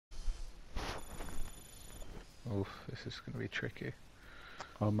Oof, this is going to be tricky.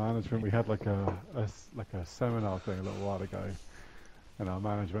 Our management, we had like a seminar thing a little while ago, and our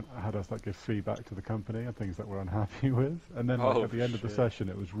management had us like give feedback to the company and things that we're unhappy with. And then like Oh, at the end of the shit. session,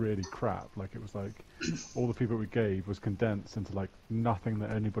 it was really crap. Like it was like all the feedback we gave was condensed into like nothing that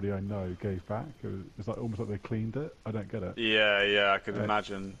anybody I know gave back. It was like almost like they cleaned it. I don't get it. Yeah, I could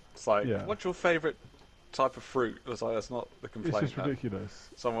imagine. It's like, Yeah, what's your favourite type of fruit? It's like, that's not the it's complaint. just ridiculous.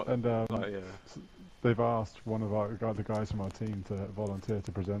 Someone, And like, yeah. they've asked one of the guys from our team to volunteer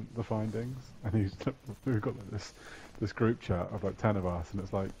to present the findings, and we've got like, this group chat of like 10 of us, and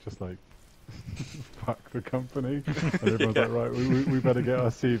it's like just like fuck the company, and everyone's Yeah. like, right, we better get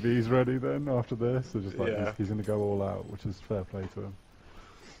our CVs ready then after this. So just like Yeah. he's gonna go all out, which is fair play to him.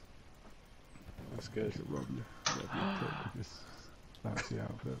 That's good. Rob you with this fancy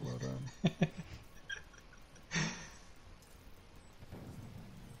outfit. Well done.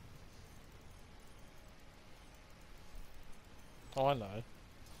 Oh, I know.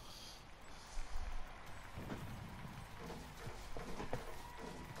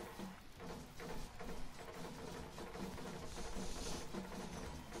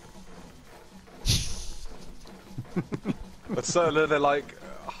 But so they're like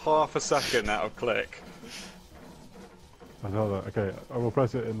half a second out of click. I know that. Okay, I will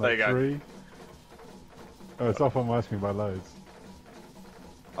press it in like There you go. 3. Oh, it's off on my screen by loads.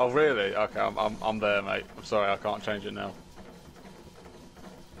 Oh really? Okay, I'm there, mate. I'm sorry, I can't change it now.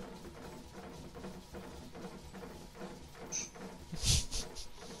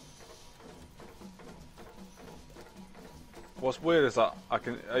 What's weird is that I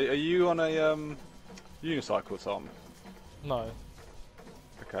can. Are you on a unicycle, Tom? No.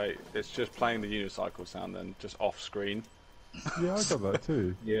 Okay, it's just playing the unicycle sound then, just off screen. Yeah, I got that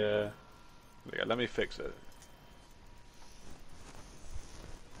too. Yeah. Let me fix it.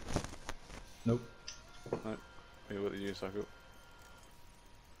 Nope. No, here with the unicycle.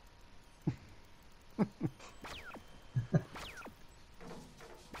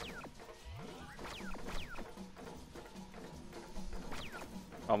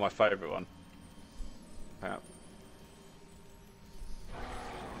 Oh, my favourite one. Yeah.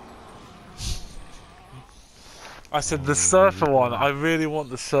 I said the surfer one. I really want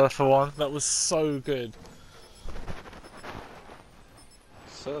the surfer one. That was so good.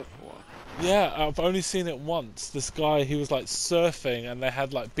 Surf one. Yeah, I've only seen it once. This guy, he was like surfing, and they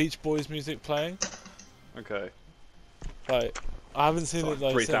had like Beach Boys music playing. Okay. Like, I haven't seen it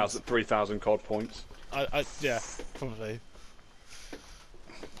though. 3,000 COD points. Yeah, probably.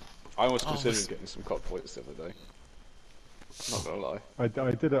 I almost Oh, considered this- getting some COD points the other day. Not gonna lie. I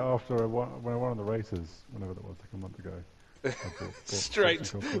did it after when I won on the races, whenever that was, like a month ago. Straight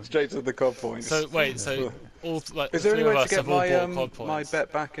to the COD points. So wait, so all like Is the there any three of way to us get have all my bought COD my points.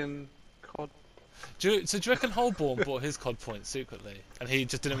 bet back in COD? Do you reckon Holborn bought his COD points secretly, and he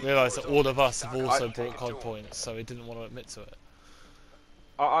just didn't realise that all of us have also bought COD points, so he didn't want to admit to it?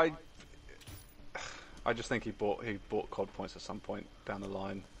 I just think he bought COD points at some point down the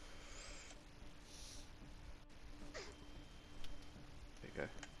line. There you go.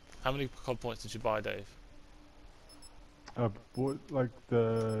 How many COD points did you buy, Dave? I bought like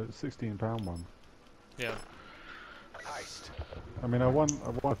the £16 one. Yeah. I mean, I won.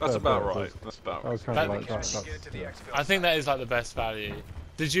 That's about bit, right. That's about I was right. kind of like that. Yeah. I think that is like the best value.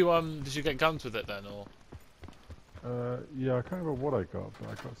 Did you get guns with it then, or? Yeah, I can't remember what I got, but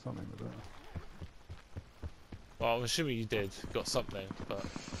I got something with it. Well, I'm assuming you did. Got something, but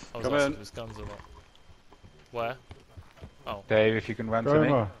I was Come asking in. if it was guns or not. Where? Oh. Dave, if you can run Go to me.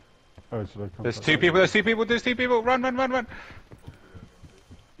 Emma. Oh, should I come There's back? 2 people, there's 2 people, there's 2 people! Run, run, run, run!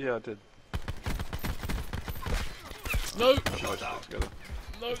 Yeah, I did. No! Oh, together.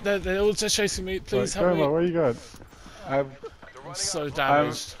 No! They're all just chasing me. Please Right, help Emma, me. where are you going? I'm so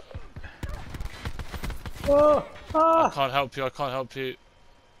damaged. I can't help you. I can't help you.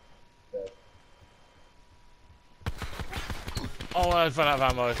 Oh, I've run out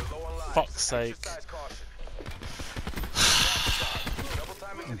of ammo. Fuck's sake.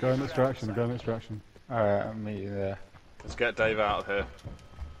 I'm going extraction. I'm going extraction. Alright, I'll meet you there. Let's get Dave out of here.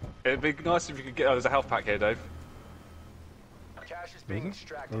 It'd be nice if you could get. Oh, there's a health pack here, Dave. Cash is being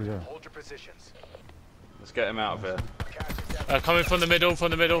extracted. Oh, yeah. Hold your positions. Let's get him out of here. Coming from the middle,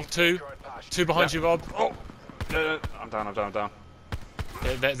 Two behind you, Rob. Oh! No, I'm down.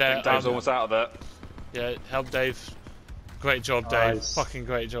 Yeah, they're, Dave's almost out of there. yeah, help Dave. Great job, Dave. Nice. Fucking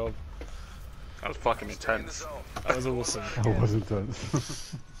great job. That was fucking intense. That was awesome. I was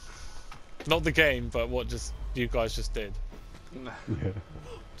intense. Not the game, but what just you guys just did. Yeah.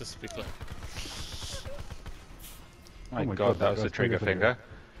 Just to be clear. My, my God, God, that was that a guy's trigger trigger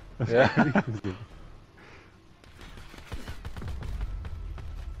finger. Yeah.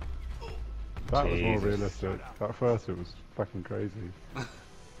 That was more Jesus. realistic. At first it was fucking crazy.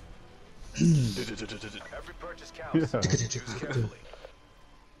 Every purchase counts. Yeah. Choose carefully.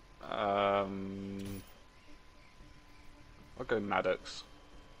 I'll go Maddox.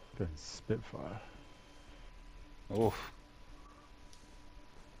 Going Spitfire. Oof.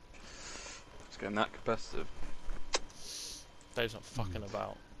 It's getting that competitive. Dave's not fucking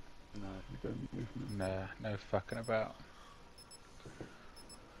about. No. Going movement. Nah, no fucking about.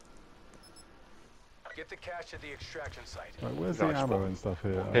 Get the cash at the extraction site. Right, where's Gotcha. the ammo and stuff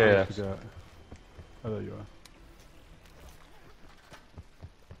here? I Here. always forget. Oh, there you are.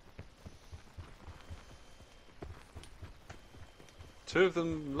 Two of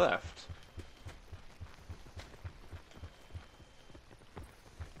them left.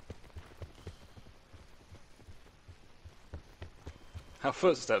 Our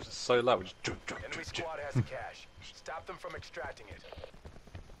footsteps are so loud. We just Enemy squad has the cash. Stop them from extracting it.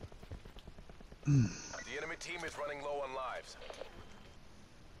 The enemy team is running low on lives.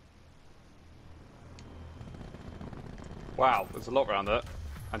 Wow, there's a lot around there.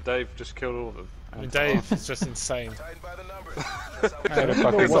 And Dave just killed all of them. I mean, Dave is just insane. Tighten by the numbers. That's how we Had a do it.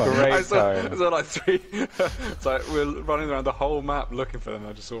 fucking What? great I saw time. like three. It's like we're running around the whole map looking for them.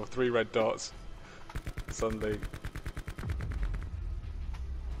 I just saw 3 red dots. Suddenly,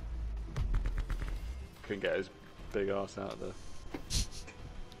 couldn't get his big ass out of there.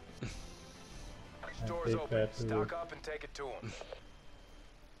 Doors open. Stock up and take it to them.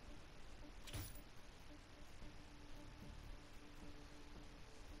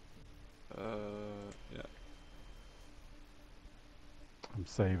 Yeah. I'm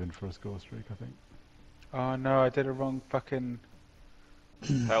saving for a score streak, I think. Oh no, I did a wrong fucking. The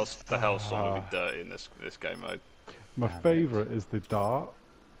hellstorm will be dirty in this game mode. My favourite is the dart.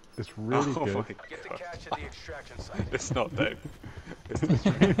 It's really Oh good. my Get the god. cash at the extraction site. It's not Dave. It's It's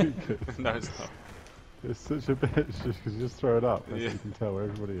really good. no, it's not. It's such a bitch because you just throw it up and Yeah. you can tell where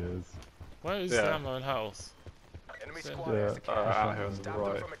everybody is. Where is Yeah. the ammo and health? Enemy Yeah. squad has the cash. Out here on the Stop them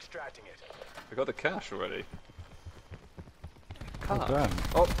right. from extracting it. We got the cash already. Oh, damn.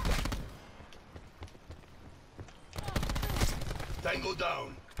 Oh, Tango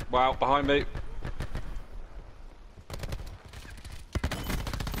down. wow, behind me.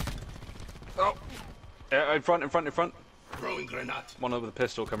 Oh, yeah, in front. Throwing grenade. One over the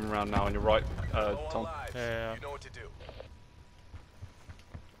pistol coming around now on your right, Low on Tom. lives. Yeah. You know what to do.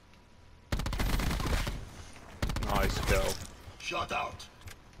 Nice kill. Shot out.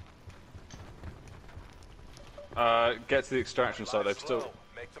 Get to the extraction site. They've Slow. still.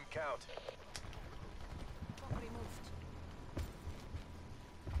 Make them count.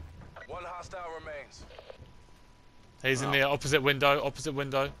 One hostile remains. He's in the opposite window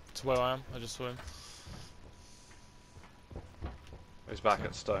to where I am. I just saw him. He's back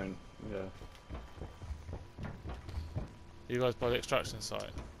at Stone. Yeah. You guys by the extraction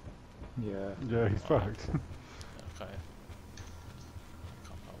site? Yeah. Yeah, he's fucked. Okay.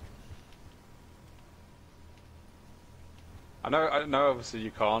 Can't help. I know. Obviously,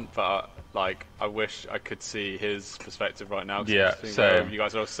 you can't, but like, I wish I could see his perspective right now. 'Cause Yeah, I think, same. You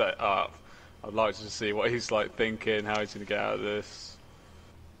guys are all set up. I'd like to see what he's like thinking, how he's gonna get out of this.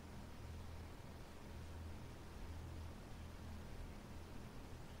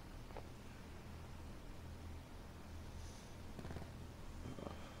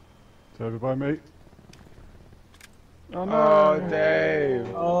 It's over by me. Oh no! Oh, Dave.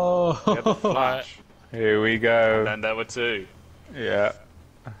 He had the flash. Here we go. And then there were 2. Yeah.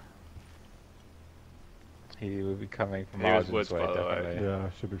 He will be coming from He was Arjun's woods, way, by the way. definitely. Yeah,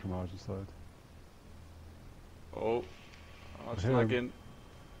 should be from Arjun's side. Oh, I was Him. lagging.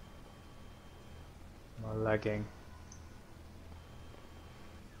 Not lagging.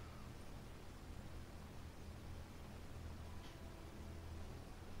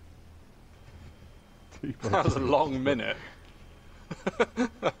 That was a long minute.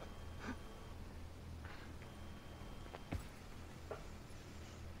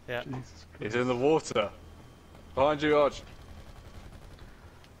 Yeah. Jesus He's Christ. in the water. Behind you, Arj.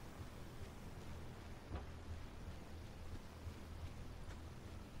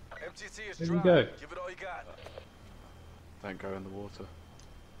 MTC is There you dry. go. Give it all you got. Don't go in the water.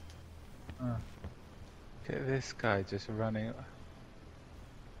 Look at this guy just running.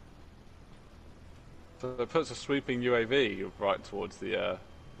 So it puts a sweeping UAV right towards the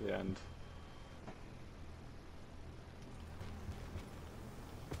end.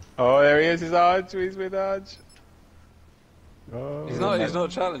 Oh, there he is. He's Arj. He's with Arj. Oh, He's not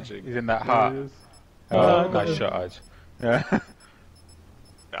challenging. He's in that there hut. he is. Oh, no. nice shot, Arj. Yeah.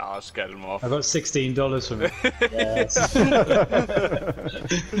 Yeah, I'll just get him off. I got $16 from it. Yes.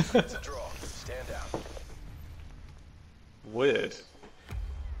 It's a draw. Stay Weird.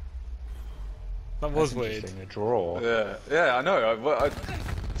 That was That's weird. interesting, a draw. Yeah, I know.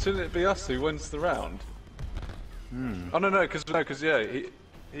 Shouldn't it be us who wins the round? Oh no, because yeah,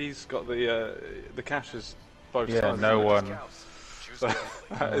 he's got the caches both Yeah, sides. no one. Choose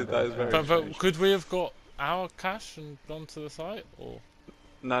carefully. That is very But strange. could we have got our cash and gone to the site, or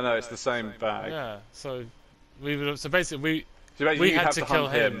No, it's the same bag. yeah? So we would have. So basically, So basically we you'd had have to hunt kill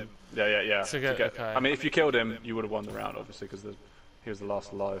him. Yeah. to get- okay. I mean, if you killed him, you would have won the round, obviously, because he was the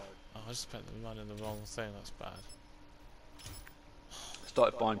last alive. Oh, I just put the man in the wrong thing. That's bad.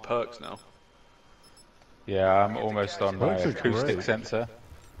 Started buying perks now. Yeah, I'm almost on my Perks are acoustic great. sensor.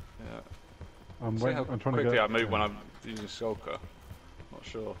 Yeah. I'm See how trying to quickly get. I move when I'm using Skulker. Not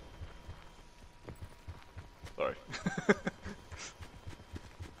sure. Sorry. The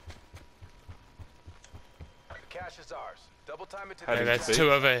cash is ours. Double time it to Heading Yeah, to there's B.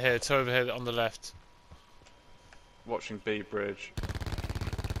 two over here on the left. Watching B bridge.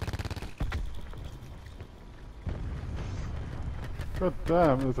 God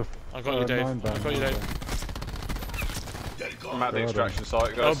damn, there's a. I got you, Dave. I got you, Dave. They're I'm gone. at the extraction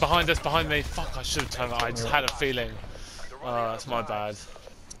site, Oh, guys. behind us, behind me. Fuck, I should have turned. I just had a feeling. Oh, that's my bad.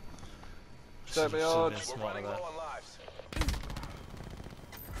 Don't be Should've odd. been We're smarter running there. low on lives.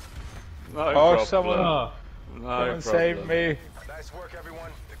 No Oh, problem. someone, No someone save problem. me. Nice work,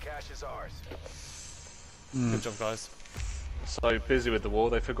 everyone. The cash is ours. Good job, guys. So busy with the war,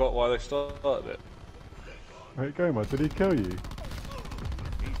 they forgot why they started it. Wait, Goma, did he kill you?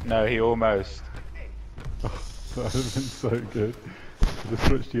 No, he almost. That would have been so good. I just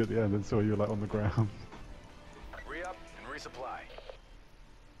switched you at the end and saw you like on the ground. Re-up and resupply.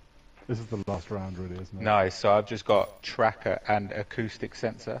 This is the last round, really, isn't it? Nice, so I've just got tracker and acoustic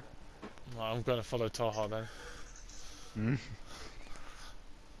sensor. Right, I'm going to follow Taha then. Hmm?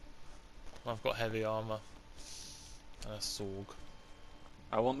 I've got heavy armor and a sorg.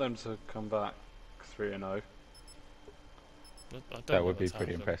 I want them to come back 3-0. That would be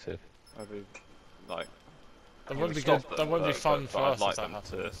pretty impressive. Maybe, like, That I wouldn't be stop good. them, That wouldn't be but- fun but for I'd us like if that them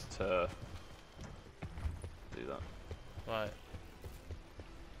happens. to do that. Right.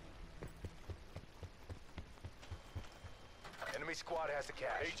 Enemy squad has the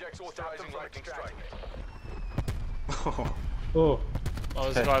cash. Ajax authorizing right extraction. Oh,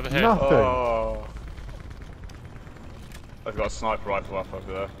 there's a guy over here. Nothing! Oh. They've got a sniper rifle up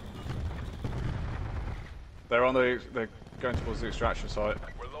over there. They're going towards the extraction site.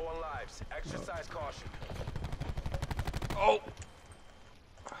 We're low on lives. Exercise caution. Oh!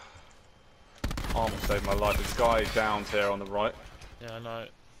 Almost saved my life. There's a guy down here on the right. Yeah, I know.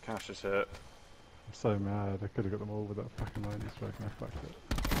 Cash is hit. I'm so mad. I could have got them all with that fucking lightning strike and I fucked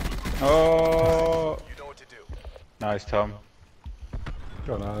it. Oh, You know what to do. nice, Tom.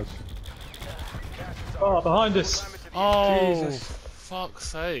 Go on, Arj. Oh, behind us! Oh, Jesus. fuck's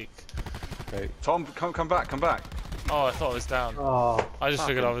sake. Tom, come back, come back. Oh, I thought I was down. Oh, I just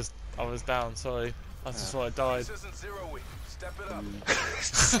figured I was down. Sorry. I just thought I died. This isn't 0 week. Step it up.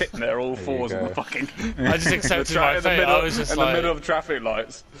 Sitting there all There you fours in the go. fucking... I just accepted my in the fate. middle, I was just in like, the middle of the traffic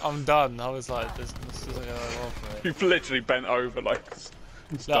lights. I'm done. I was like, this isn't going to go well for me. You've literally bent over like...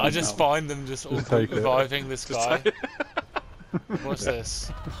 No, I just find them just all take it. reviving this guy. take What's this?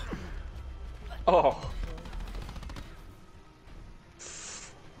 Oh.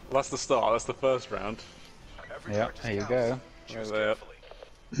 Well, that's the start. That's the first round. Every Yeah, purchase there you counts. go. Choose There.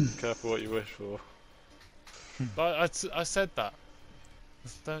 carefully. Careful what you wish for. But I said that.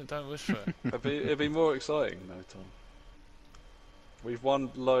 Don't wish for it. It'd be more exciting though, Tom. We've won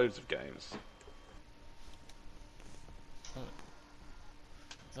loads of games.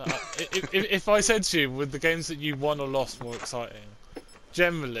 If I said to you, with the games that you won or lost more exciting,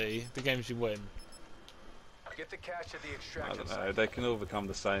 generally the games you win. Get the cash at the I extraction don't know. site. They can all become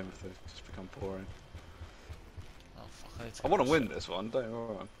the same if they just become boring. Oh fuck! I want to win this one. Don't get me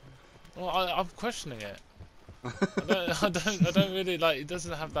wrong. Well, I'm questioning it. I don't really like. It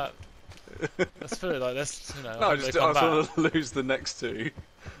doesn't have that. Let's put it like this. You know. No, I I hope just they come back. want to lose the next two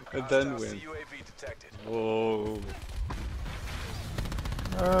and then Hostile win. CUAV detected. Oh.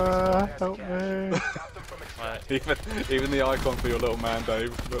 Help me! Stop them from extracting. Even the icon for your little man,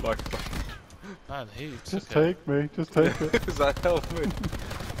 Dave, look like. Man, he Just took it. take me, just take it. Does that help me?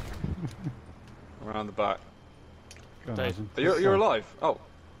 Around the back. Go on, Dave. Arjun. You're alive. Oh.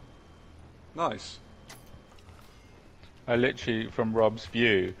 Nice. I literally, from Rob's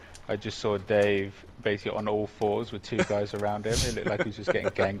view, I just saw Dave basically on all fours with two guys around him. It looked like he was just getting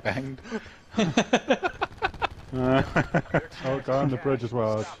gangbanged. Oh, go on the bridge as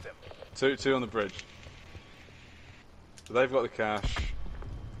well, Arj. Stop them. Two on the bridge. So they've got the cash.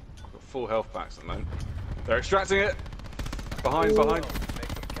 Got full health packs at the moment. They're extracting it. Behind.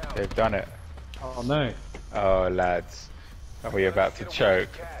 They've done it. Oh no. Oh, lads. Are we about to choke?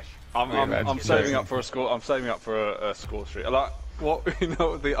 I'm saving up for a score. I'm saving up for a score streak. Like what you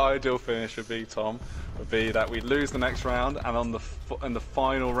know, what the ideal finish would be, Tom, would be that we lose the next round, and on in the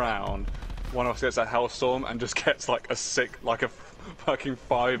final round, one of us gets a hellstorm and just gets like a fucking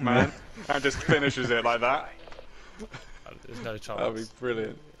 5-man and just finishes it like that. There's no chance. That'd be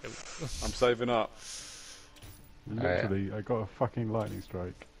brilliant. I'm saving up. Literally, I got a fucking lightning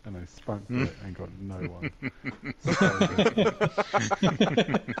strike and I spunked it and got no one.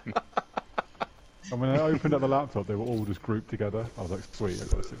 And when I opened up the laptop, they were all just grouped together. I was like, sweet, I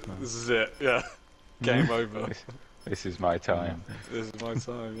got a 6-man. This is it. Yeah. Game over. This is my time. This is my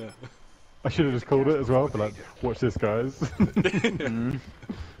time. Yeah. I should have just called it as well, but like, watch this, guys.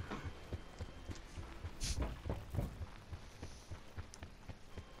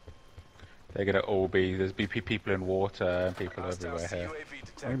 They're gonna all be. There's people in water and people everywhere here.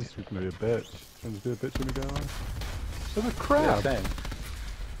 I'm just gonna be a bitch. I'm just be a bitch when we go on. There's a crab. Yeah, same.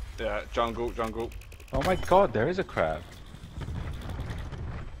 Yeah. Jungle. Oh my god, there is a crab.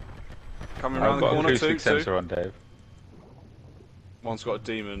 Coming I've around the got corner. acoustic Two. sensor on, Dave. One's got a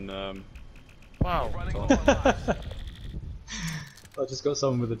demon. Wow. I just got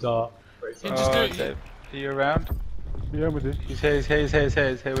someone with a dart. You just do it. Dave, are you around? Yeah, I'm with you. He's here with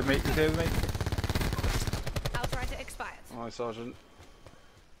me. He's here with me. Outrider expired. Hi, Sergeant.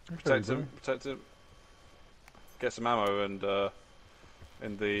 Protect him. Get some ammo and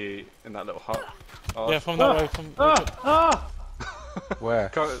in that little hut. Oh, Yeah, from that way. From Where?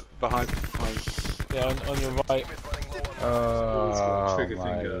 behind. yeah, on your right. Oh trigger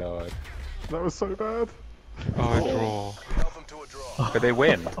my finger. lord. That was so bad. Oh, a draw. Help them to a draw. But they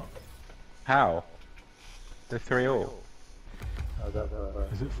win. How? They're 3-all.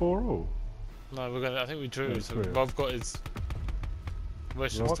 Is it 4-all? No, we're gonna. I think we drew. Yeah, So drew. Rob got his.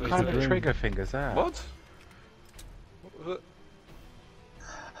 Wish was What three What kind three. of trigger finger's that? What?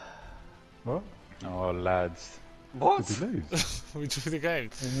 What? Oh, lads. What? Did we lose? We drew the game.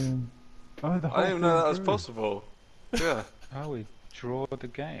 Oh, the whole I didn't even know that was thing possible. Yeah. Oh, we draw the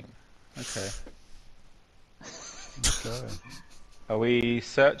game. Okay. through. Okay. Are we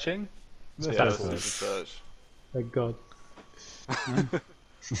searching? Let's Yeah, go let's for do it. the search. Thank God.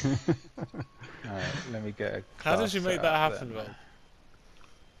 Alright, let me get a How did you class make set that up happen, then. Rob?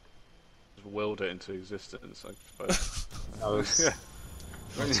 Just willed it into existence, I suppose. I was Yeah.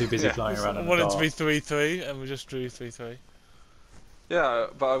 too busy Yeah. flying around I in a wanted to dart. be 3-3, and we just drew 3-3. Yeah,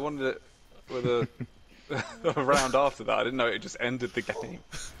 but I wanted it with a a round after that. I didn't know it just ended the game.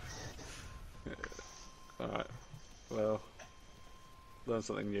 Alright. Well, learn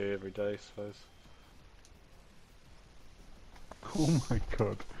something new every day, I suppose. Oh my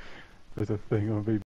god. There's a thing on BBC